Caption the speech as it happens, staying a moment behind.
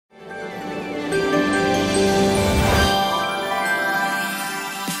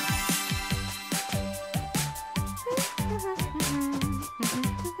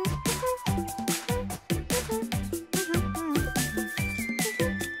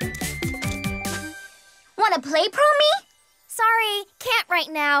want to play, Promi? Sorry, can't right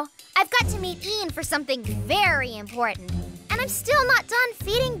now. I've got to meet Ian for something very important. And I'm still not done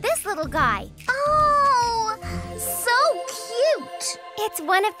feeding this little guy. Oh, so cute. It's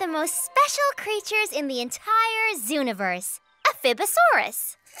one of the most special creatures in the entire Zooniverse. A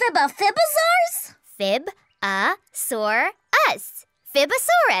FIBASAURUS. FIBASAURUS? FIBASAURUS.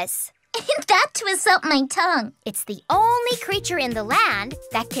 FIBASAURUS. That twists up my tongue. It's the only creature in the land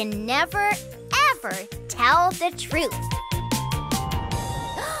that can never, ever tell the truth.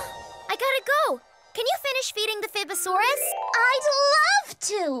 I gotta go. Can you finish feeding the FIBASAURUS? I'd love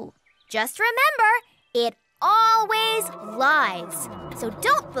to. Just remember, it always lies. So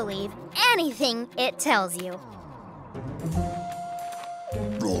don't believe anything it tells you.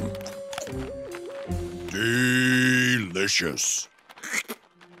 Delicious.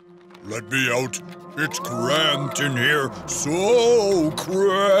 Let me out. It's cramped in here. So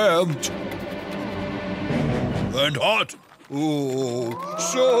cramped. And hot. Oh,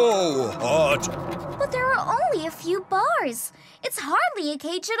 so hot. But there are only a few bars. It's hardly a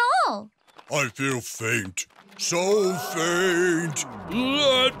cage at all. I feel faint. So faint.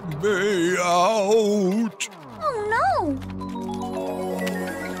 Let me out. Oh, no.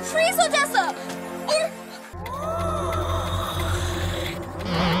 Freeze, Odessa!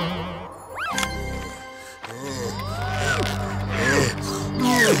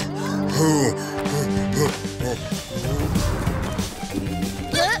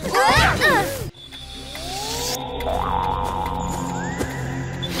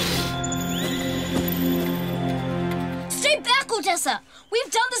 Stay back, Odessa!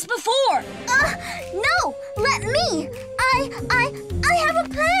 We've done this before! No! Let me! I have a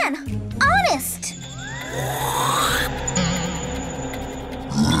plan! Honest!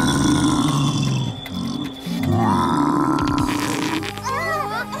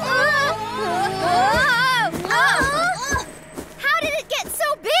 How did it get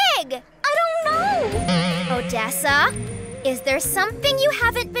so big? I don't know! Odessa, is there something you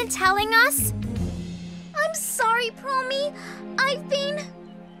haven't been telling us? I'm sorry, Promi. I've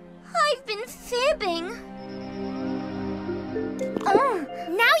been fibbing.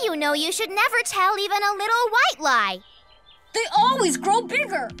 Now you know you should never tell even a little white lie. They always grow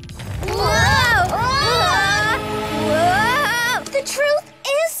bigger! Whoa! Whoa! The truth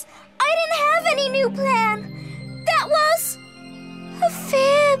is, I didn't have any new plan. That was a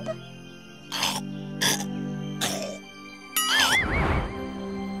fib.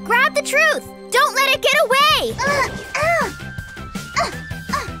 Grab the truth! Don't let it get away!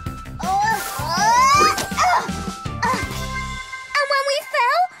 And when we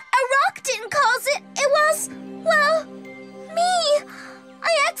fell, a rock didn't cause it. It was, well, me.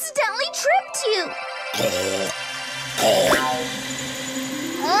 I accidentally tripped you.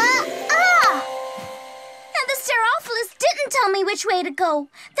 And the Sterophilus didn't tell me which way to go.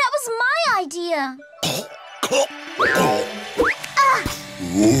 That was my idea.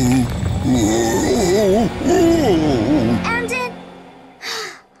 And it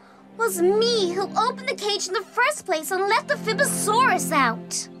was me who opened the cage in the first place and let the FIBASAURUS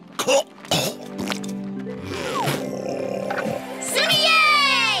out.